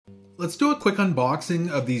Let's do a quick unboxing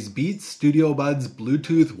of these Beats Studio Buds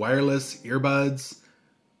Bluetooth wireless earbuds.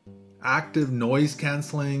 Active noise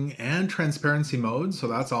cancelling and transparency mode, so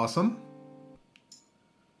that's awesome.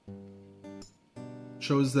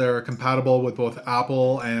 Shows they're compatible with both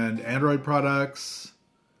Apple and Android products.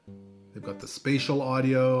 They've got the spatial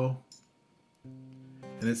audio.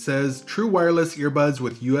 And it says true wireless earbuds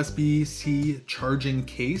with USB-C charging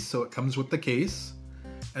case, so it comes with the case.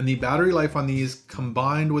 And the battery life on these,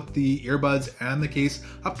 combined with the earbuds and the case,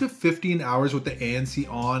 up to 15 hours with the ANC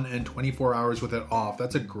on and 24 hours with it off.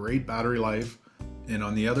 That's a great battery life. And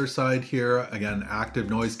on the other side here, again, active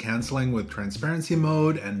noise cancelling with transparency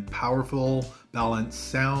mode and powerful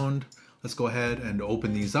balanced sound. Let's go ahead and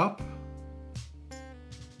open these up.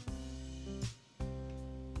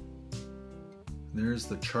 There's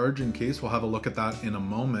the charging case. We'll have a look at that in a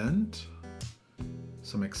moment.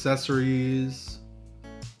 Some accessories.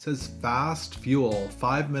 It says fast fuel,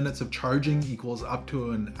 5 minutes of charging equals up to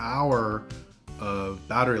an hour of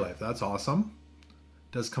battery life. That's awesome.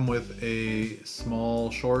 It does come with a small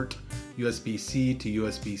short USB-C to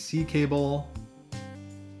USB-C cable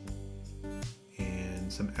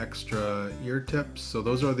and some extra ear tips. So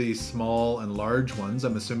those are the small and large ones.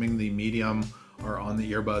 I'm assuming the medium are on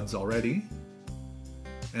the earbuds already.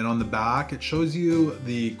 And on the back, it shows you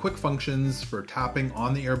the quick functions for tapping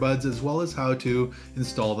on the earbuds as well as how to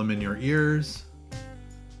install them in your ears.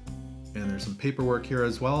 And there's some paperwork here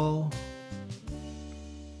as well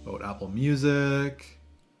about Apple Music,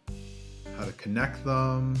 how to connect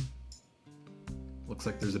them. Looks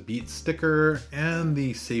like there's a Beats sticker and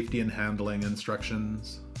the safety and handling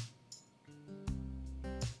instructions.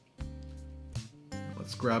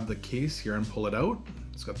 Let's grab the case here and pull it out.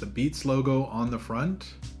 It's got the Beats logo on the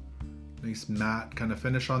front. Nice matte kind of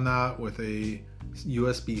finish on that with a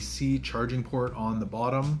USB-C charging port on the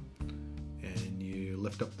bottom. And you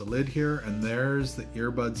lift up the lid here and there's the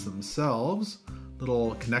earbuds themselves.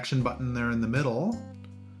 Little connection button there in the middle.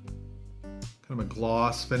 Kind of a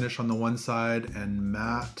gloss finish on the one side and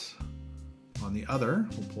matte on the other.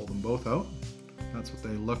 We'll pull them both out. That's what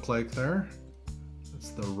they look like there. That's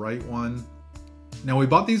the right one. Now we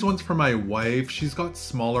bought these ones for my wife. She's got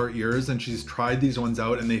smaller ears and she's tried these ones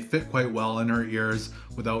out and they fit quite well in her ears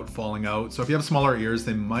without falling out. So if you have smaller ears,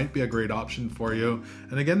 they might be a great option for you.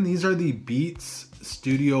 And again, these are the Beats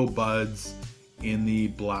Studio Buds in the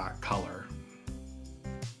black color.